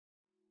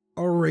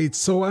Alright,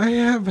 so I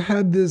have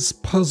had this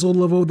puzzle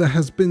level that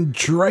has been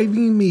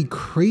driving me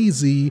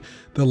crazy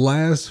the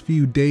last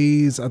few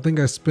days. I think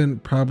I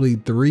spent probably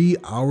 3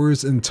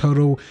 hours in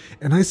total,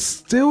 and I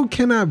still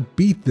cannot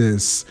beat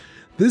this.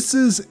 This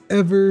is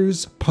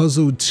Ever's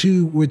Puzzle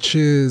 2, which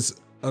is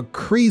a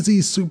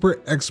crazy super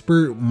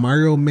expert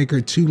Mario Maker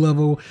 2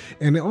 level,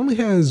 and it only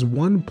has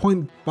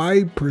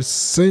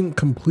 1.5%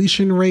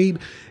 completion rate,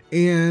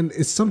 and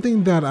it's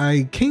something that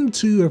I came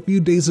to a few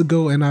days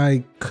ago and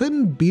I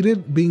couldn't beat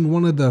it, being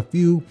one of the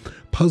few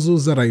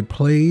puzzles that I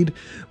played.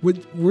 What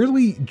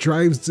really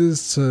drives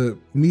this to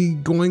me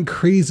going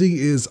crazy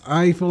is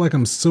I feel like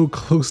I'm so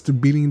close to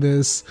beating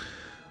this,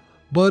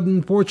 but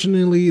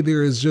unfortunately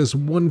there is just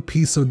one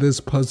piece of this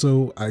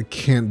puzzle I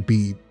can't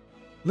beat.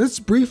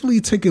 Let's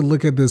briefly take a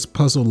look at this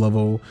puzzle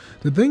level.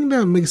 The thing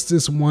that makes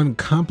this one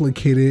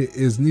complicated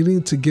is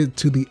needing to get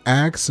to the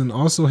axe and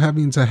also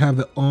having to have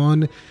the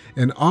on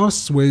and off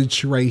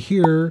switch right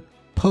here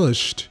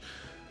pushed.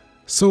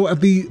 So at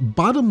the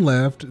bottom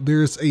left,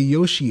 there's a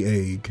Yoshi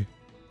egg.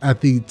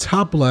 At the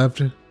top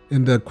left,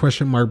 in the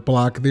question mark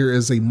block, there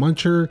is a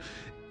muncher.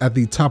 At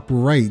the top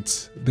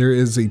right, there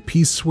is a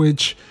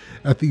P-switch.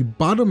 At the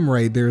bottom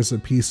right, there's a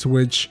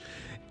P-switch.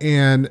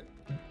 And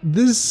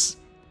this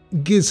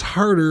gets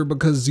harder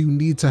because you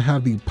need to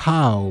have the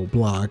POW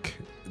block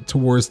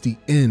towards the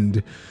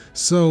end.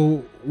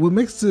 So what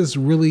makes this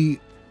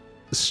really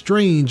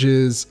strange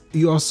is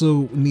you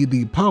also need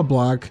the POW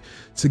block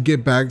to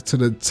get back to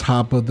the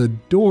top of the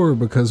door,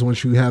 because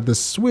once you have the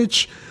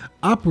switch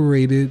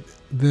operated,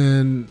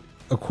 then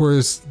of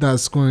course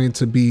that's going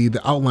to be,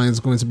 the outline is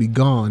going to be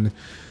gone.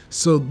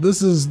 So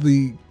this is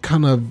the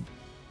kind of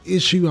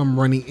issue I'm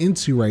running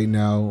into right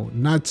now,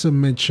 not to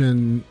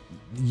mention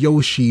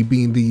Yoshi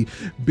being the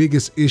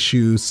biggest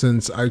issue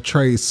since I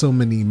tried so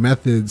many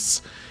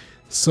methods.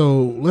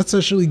 So let's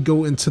actually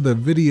go into the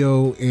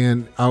video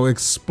and I'll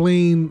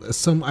explain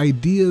some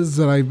ideas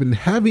that I've been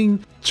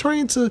having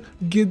trying to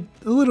get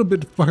a little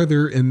bit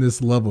farther in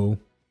this level.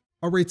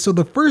 Alright, so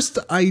the first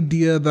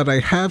idea that I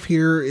have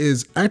here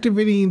is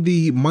activating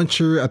the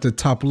muncher at the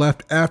top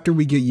left after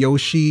we get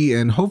Yoshi,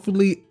 and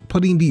hopefully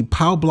putting the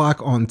POW block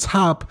on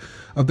top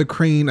of the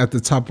crane at the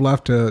top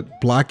left to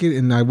block it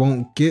and I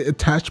won't get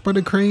attached by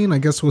the crane. I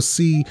guess we'll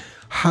see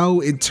how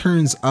it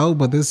turns out,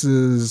 but this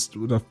is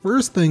the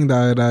first thing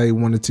that I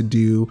wanted to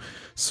do.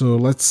 So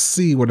let's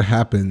see what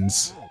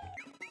happens.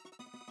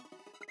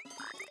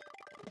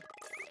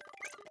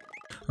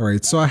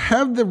 Alright, so I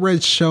have the red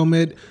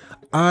Shelmet.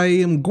 I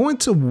am going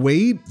to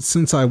wait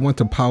since I want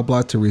the POW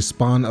block to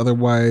respawn,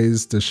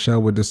 otherwise the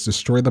shell would just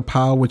destroy the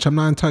POW, which I'm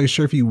not entirely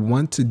sure if you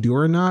want to do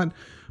or not.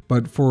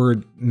 But for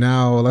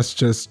now, let's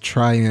just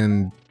try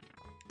and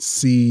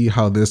see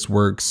how this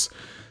works.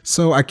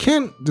 So I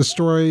can't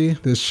destroy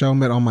this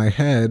Shelmet on my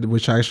head,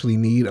 which I actually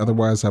need,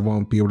 otherwise I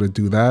won't be able to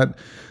do that.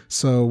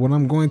 So what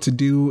I'm going to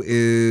do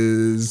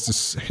is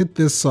just hit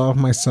this off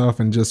myself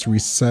and just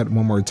reset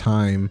one more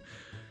time.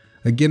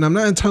 Again, I'm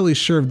not entirely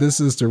sure if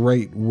this is the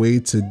right way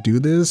to do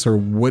this or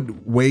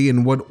what way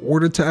and what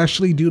order to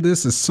actually do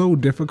this. It's so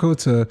difficult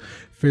to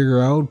figure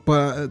out,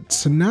 but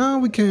so now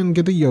we can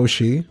get the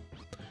Yoshi.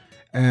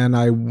 And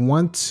I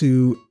want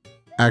to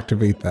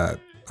activate that.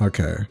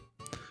 Okay.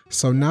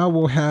 So now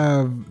we'll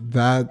have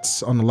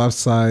that on the left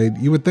side.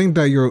 You would think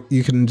that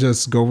you can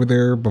just go over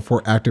there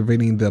before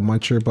activating the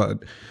muncher,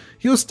 but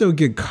you'll still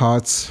get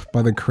caught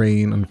by the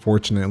crane,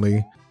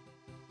 unfortunately.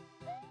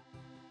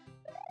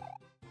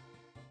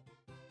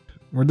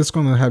 We're just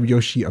gonna have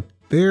Yoshi up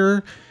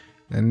there.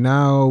 And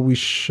now we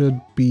should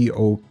be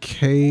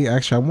okay.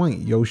 Actually, I want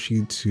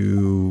Yoshi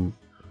to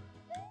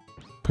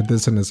put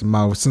this in his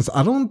mouth, since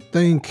I don't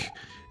think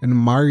in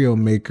Mario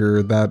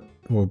Maker that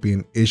will be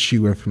an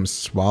issue with him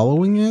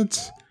swallowing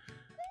it.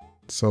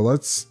 So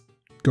let's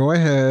go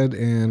ahead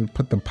and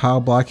put the POW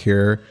block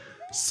here.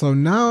 So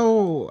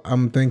now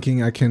I'm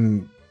thinking I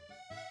can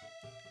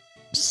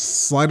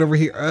slide over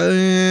here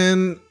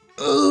and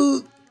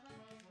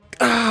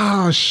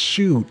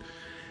shoot.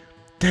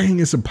 Dang,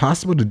 is it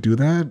possible to do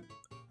that?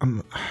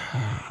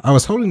 I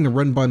was holding the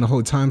run button the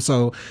whole time,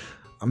 so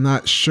I'm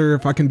not sure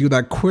if I can do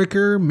that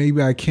quicker.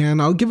 Maybe I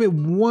can. I'll give it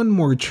one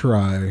more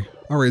try.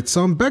 Alright,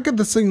 so I'm back at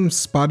the same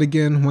spot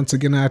again. Once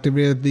again, I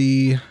activated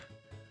the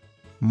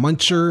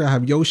muncher. I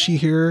have Yoshi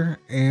here,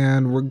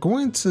 and we're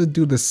going to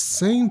do the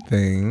same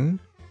thing.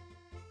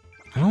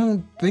 I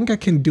don't think I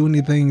can do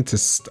anything to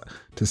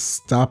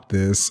stop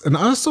this. And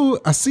also,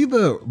 I see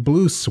the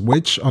blue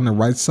switch on the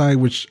right side,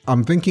 which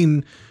I'm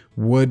thinking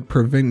would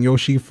prevent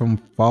Yoshi from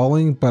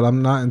falling, but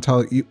I'm not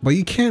entirely. But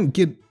you can't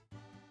get.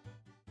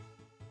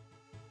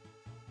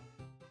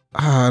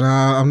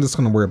 Nah, I'm just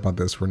gonna worry about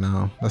this for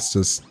now. Let's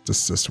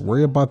just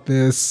worry about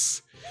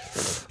this.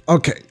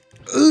 Okay.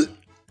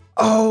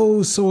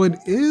 Oh, so it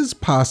is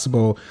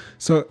possible.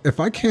 So if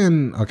I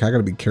can, okay, I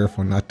gotta be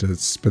careful not to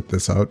spit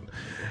this out.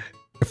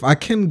 If I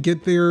can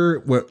get there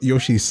with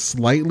Yoshi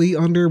slightly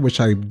under,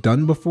 which I've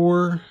done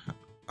before,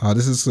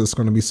 this is just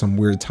gonna be some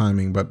weird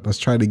timing, but let's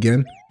try it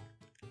again.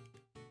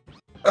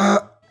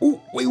 Ooh,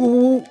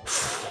 wait.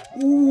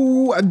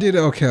 Ooh, I did it.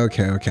 Okay,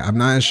 okay, okay. I'm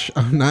not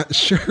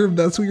sure if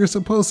that's what you're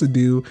supposed to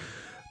do,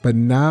 but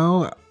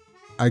now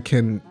I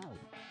can.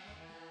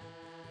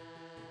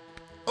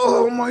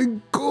 Oh my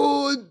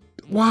god!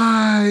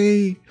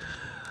 Why?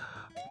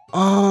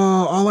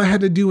 Oh, all I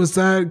had to do was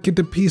that, get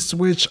the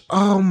P-switch.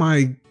 Oh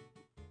my.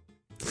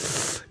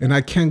 And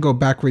I can't go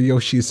back with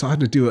Yoshi, so I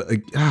had to do it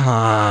like,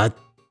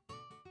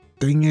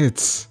 dang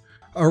it.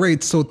 All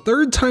right, so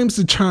third time's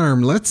the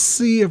charm. Let's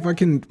see if I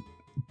can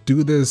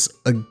do this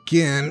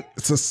again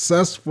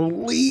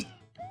successfully.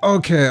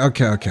 Okay.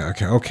 Okay,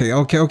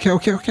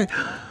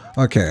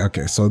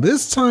 so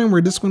this time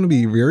we're just gonna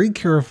be very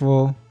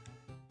careful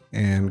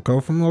and go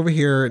from over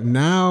here.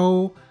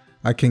 Now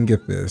I can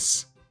get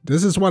this.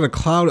 This is why the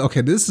cloud,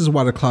 okay, this is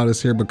why the cloud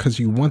is here, because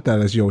you want that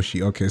as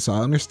Yoshi. Okay, so I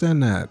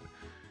understand that.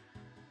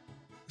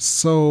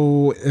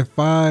 So if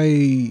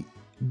I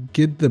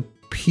get the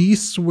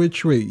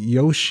P-switch with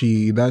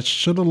Yoshi, that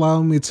should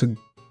allow me to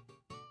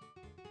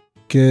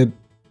get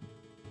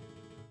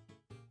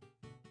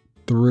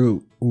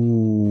through.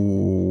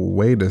 Ooh,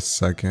 wait a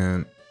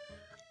second.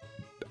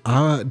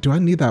 Do I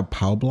need that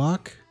POW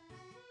block?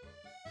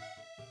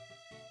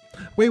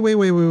 Wait.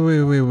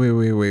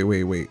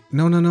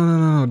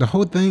 No. The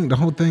whole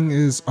thing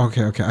is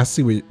okay. I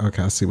see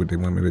what they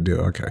want me to do.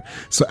 Okay.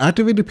 So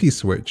activate the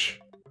P-switch.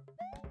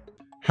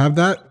 Have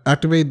that,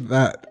 activate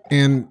that,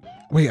 and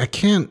wait, I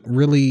can't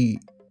really,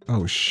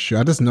 oh shit,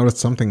 I just noticed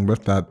something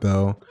with that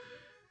though.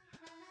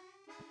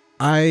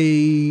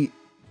 I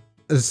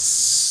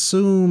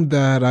assumed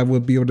that I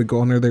would be able to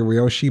go under there with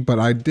Yoshi, but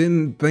I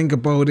didn't think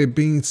about it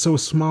being so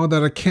small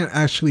that I can't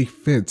actually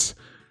fit.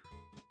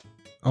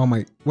 Oh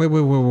my, wait.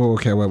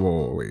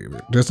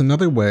 There's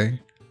another way.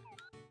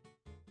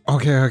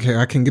 Okay,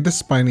 I can get the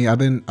spiny. I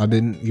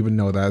didn't even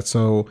know that.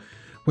 So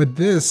with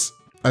this,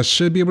 I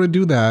should be able to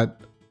do that.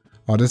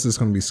 Oh, this is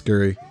gonna be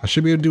scary. I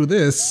should be able to do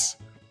this.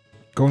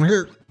 Go in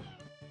here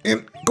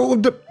and go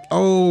up the,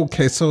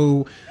 okay,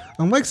 so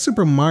unlike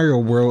Super Mario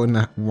World and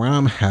the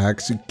ROM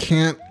hacks, you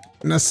can't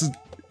necessarily,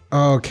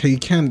 okay, you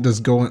can't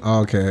just go in,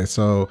 okay,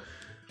 so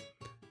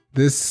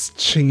this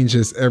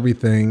changes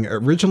everything.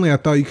 Originally, I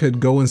thought you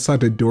could go inside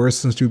the door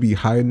since you'd be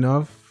high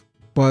enough,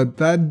 but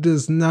that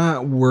does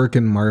not work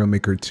in Mario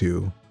Maker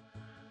 2.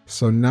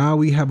 So now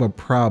we have a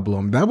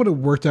problem. That would have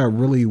worked out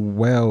really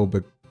well,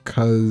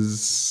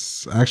 because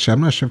actually, I'm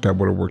not sure if that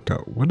would have worked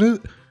out. Would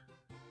it?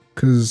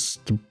 Because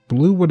the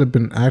blue would have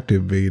been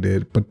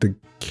activated, but the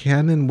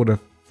cannon would have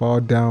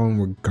fallen down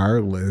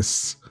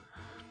regardless.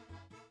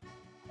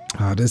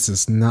 This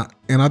is not,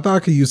 and I thought I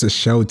could use a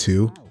shell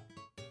too.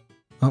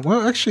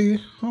 Well, actually,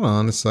 hold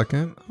on a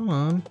second. Hold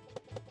on.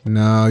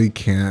 No, you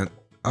can't.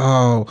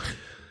 Oh,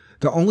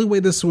 the only way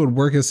this would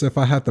work is if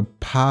I had the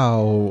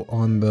POW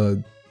on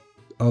the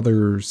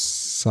other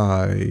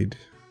side,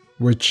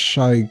 which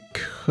I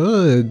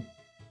could.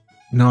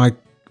 No,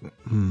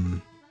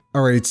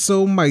 All right,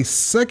 so my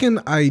second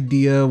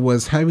idea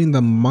was having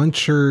the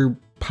Muncher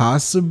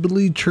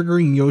possibly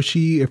triggering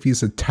Yoshi if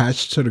he's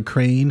attached to the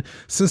crane.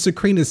 Since the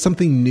crane is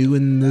something new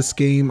in this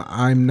game,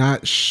 I'm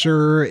not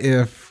sure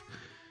if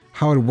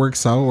how it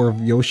works out, or if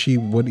Yoshi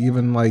would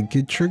even like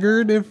get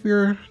triggered if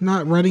you're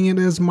not running it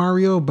as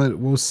Mario, but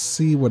we'll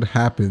see what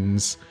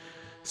happens.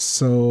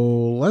 So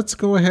let's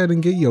go ahead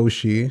and get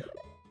Yoshi.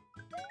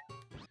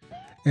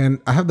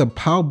 And I have the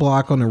POW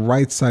block on the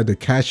right side to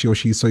catch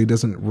Yoshi so he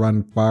doesn't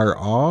run far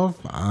off.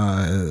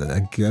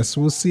 I guess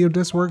we'll see if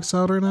this works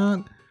out or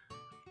not.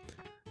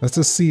 Let's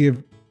just see if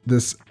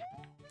this...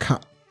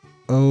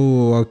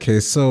 Oh, okay,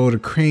 so the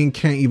crane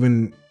can't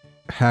even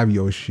have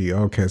Yoshi.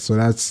 Okay, so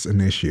that's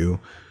an issue.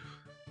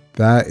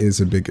 That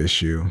is a big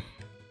issue.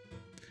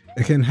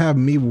 It can have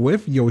me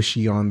with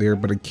Yoshi on there,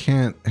 but it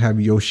can't have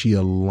Yoshi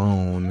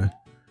alone.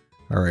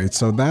 Alright,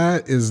 so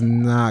that is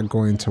not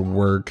going to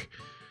work.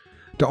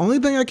 The only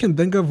thing I can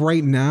think of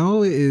right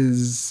now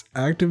is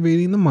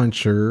activating the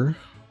Muncher,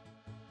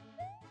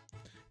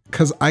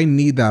 because I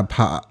need that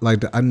power.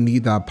 Like I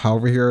need that power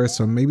over here.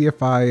 So maybe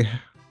if I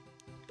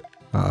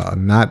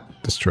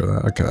not destroy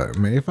that. Okay,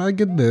 maybe if I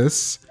get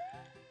this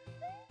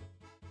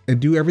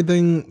and do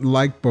everything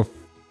like before.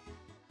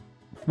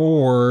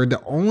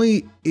 The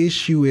only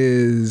issue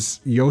is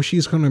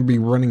Yoshi's gonna be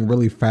running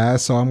really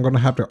fast, so I'm gonna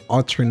have to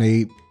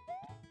alternate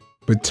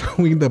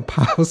between the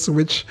POW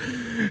switch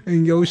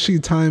and Yoshi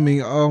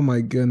timing. Oh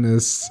my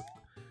goodness.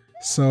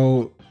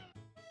 So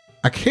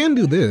I can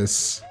do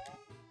this.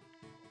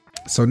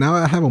 So now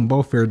I have them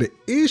both here. The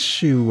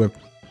issue with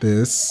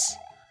this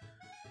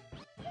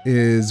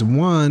is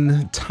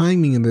one,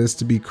 timing this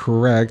to be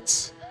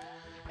correct,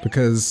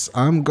 because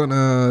I'm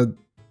gonna,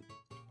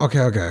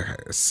 okay.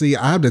 See,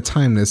 I have to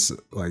time this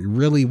like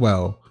really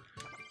well.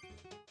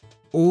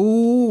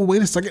 Oh,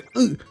 wait a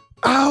second.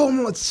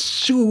 Oh,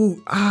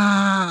 shoot.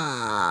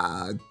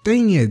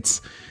 Dang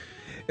it.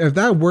 If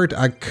that worked,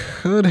 I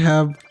could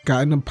have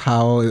gotten a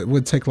POW. It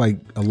would take like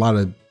a lot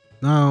of,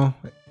 no,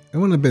 it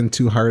wouldn't have been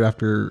too hard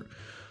after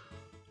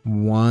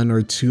one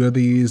or two of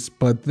these,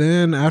 but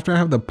then after I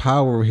have the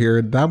power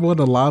here, that would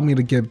allow me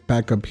to get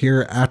back up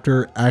here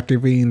after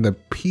activating the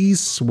P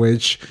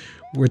switch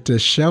with the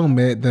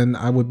Shelmet. Then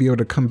I would be able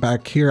to come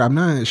back here. I'm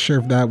not sure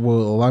if that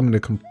will allow me to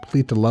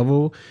complete the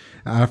level.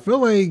 I feel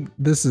like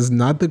this is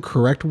not the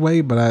correct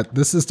way, but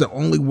this is the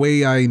only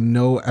way I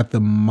know at the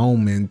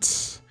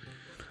moment.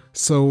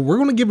 So we're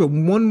going to give it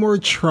one more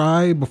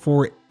try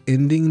before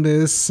ending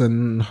this,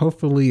 and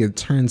hopefully it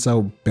turns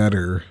out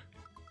better.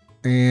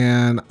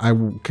 And I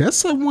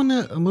guess I want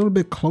it a little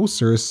bit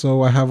closer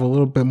so I have a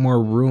little bit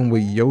more room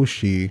with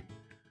Yoshi.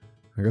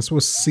 I guess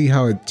we'll see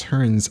how it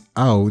turns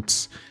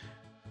out.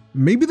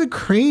 Maybe the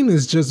crane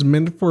is just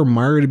meant for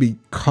Mario to be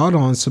caught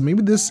on, so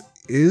maybe this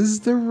is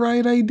the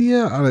right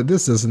idea.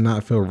 This does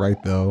not feel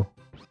right though.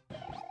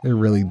 It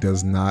really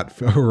does not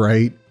feel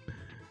right.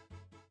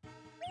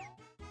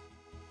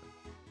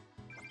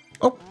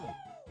 Oh.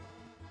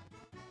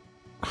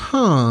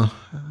 Huh.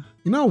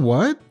 You know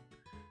what?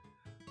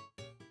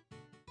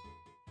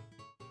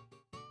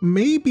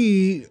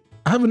 Maybe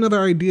I have another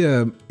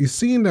idea. You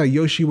seen that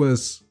Yoshi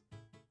was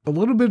a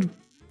little bit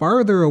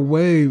farther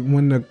away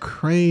when the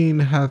crane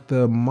had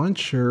the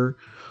muncher.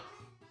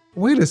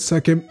 Wait a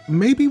second,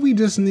 maybe we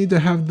just need to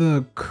have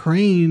the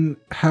crane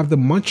have the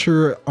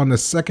muncher on the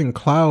second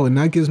cloud, and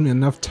that gives me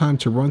enough time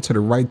to run to the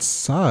right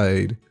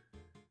side.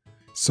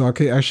 So I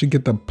can actually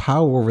get the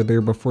power over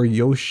there before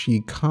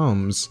Yoshi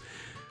comes.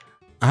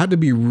 I had to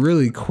be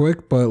really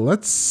quick, but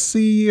let's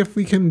see if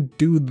we can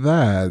do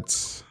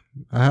that.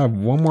 I have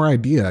one more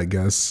idea, I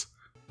guess.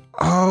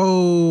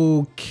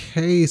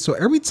 Okay, so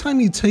every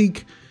time you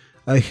take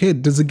a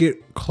hit, does it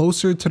get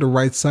closer to the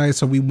right side?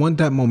 So we want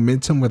that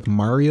momentum with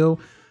Mario,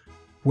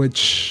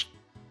 which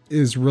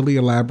is really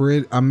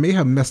elaborate. I may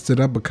have messed it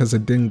up because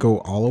it didn't go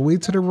all the way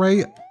to the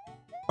right.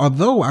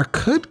 Although I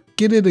could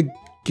get it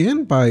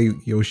again by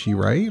Yoshi,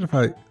 right? If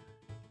I...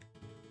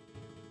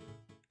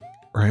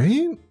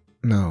 Right?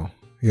 No.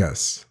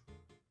 Yes.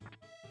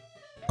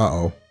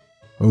 Uh-oh.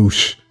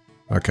 Oosh.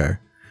 Okay.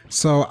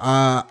 So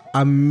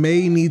I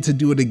may need to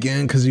do it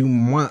again because you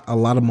want a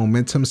lot of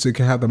momentum so you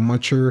can have the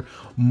muncher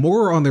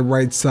more on the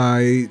right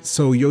side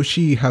so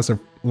Yoshi has a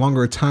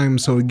longer time,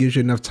 so it gives you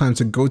enough time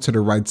to go to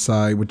the right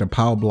side with the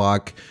power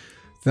block.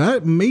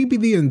 That may be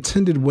the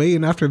intended way,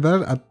 and after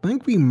that I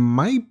think we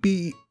might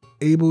be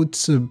able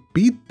to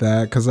beat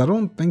that because I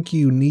don't think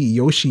you need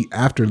Yoshi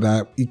after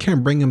that. You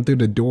can't bring him through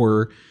the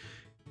door.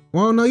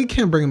 Well, no, you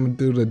can't bring him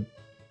through the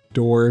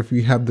door if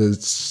you have the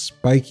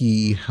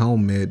spiky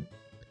helmet.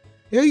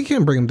 Yeah, you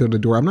can bring him through the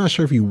door. I'm not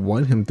sure if you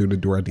want him through the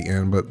door at the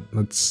end, but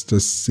let's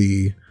just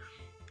see.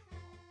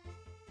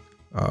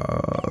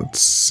 Let's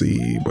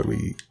see what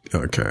we...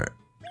 Okay.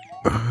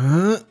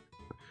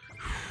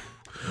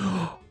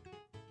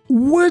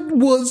 What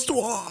was...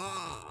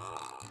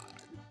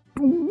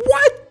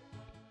 What?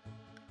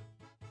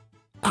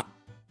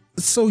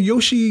 So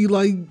Yoshi,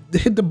 like,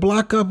 hit the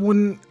block up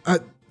when...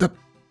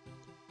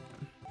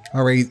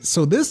 Alright,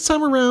 so this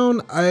time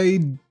around, I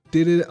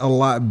did it a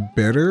lot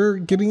better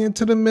getting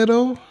into the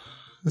middle.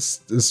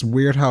 It's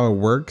weird how it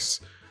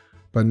works.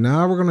 But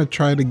now we're gonna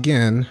try it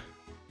again.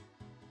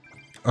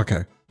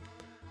 Okay.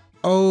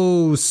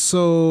 Oh,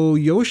 so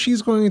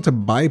Yoshi's going to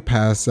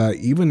bypass that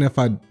even if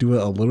I do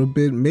it a little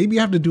bit. Maybe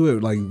I have to do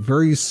it like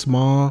very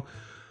small.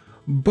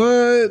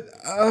 But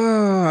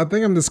I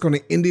think I'm just going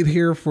to end it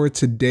here for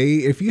today.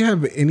 If you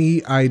have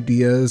any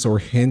ideas or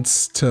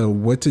hints to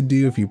what to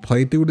do if you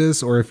play through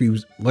this or if you're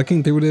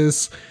looking through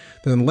this,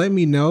 then let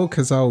me know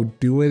because I'll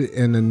do it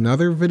in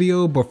another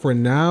video. But for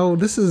now,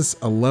 this is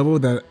a level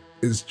that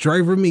is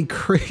driving me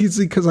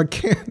crazy because I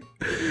can't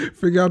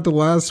figure out the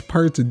last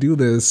part to do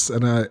this.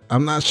 And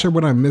I'm not sure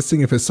what I'm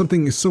missing. If it's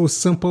something so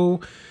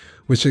simple,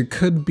 which it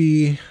could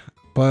be,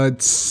 but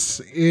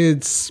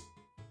it's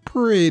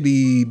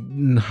pretty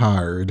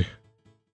hard.